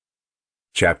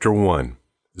Chapter 1.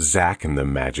 Zack and the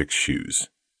Magic Shoes.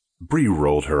 Bree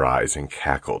rolled her eyes and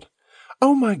cackled.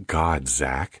 "Oh my God,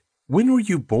 Zack! When were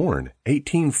you born?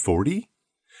 1840?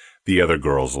 The other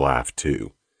girls laughed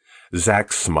too.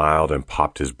 Zack smiled and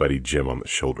popped his buddy Jim on the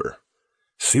shoulder.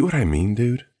 "See what I mean,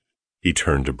 dude?" He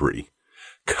turned to Bree.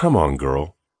 "Come on,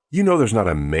 girl. You know there's not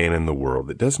a man in the world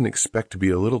that doesn't expect to be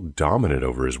a little dominant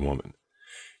over his woman.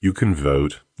 You can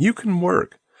vote. You can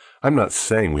work. I'm not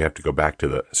saying we have to go back to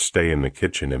the stay in the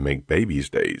kitchen and make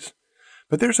babies days.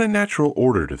 But there's a natural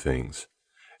order to things.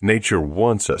 Nature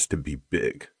wants us to be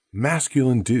big,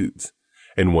 masculine dudes,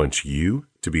 and wants you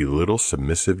to be little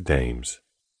submissive dames."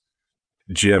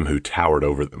 Jim, who towered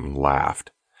over them,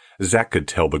 laughed. Zack could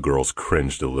tell the girls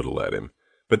cringed a little at him,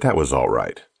 but that was all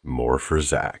right. More for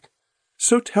Zack.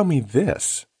 "So tell me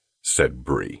this," said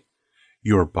Bree.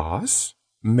 "Your boss,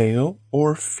 male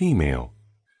or female?"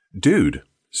 "Dude,"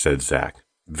 said Zack.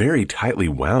 "Very tightly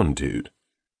wound dude."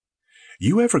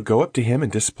 "You ever go up to him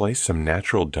and display some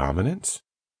natural dominance?"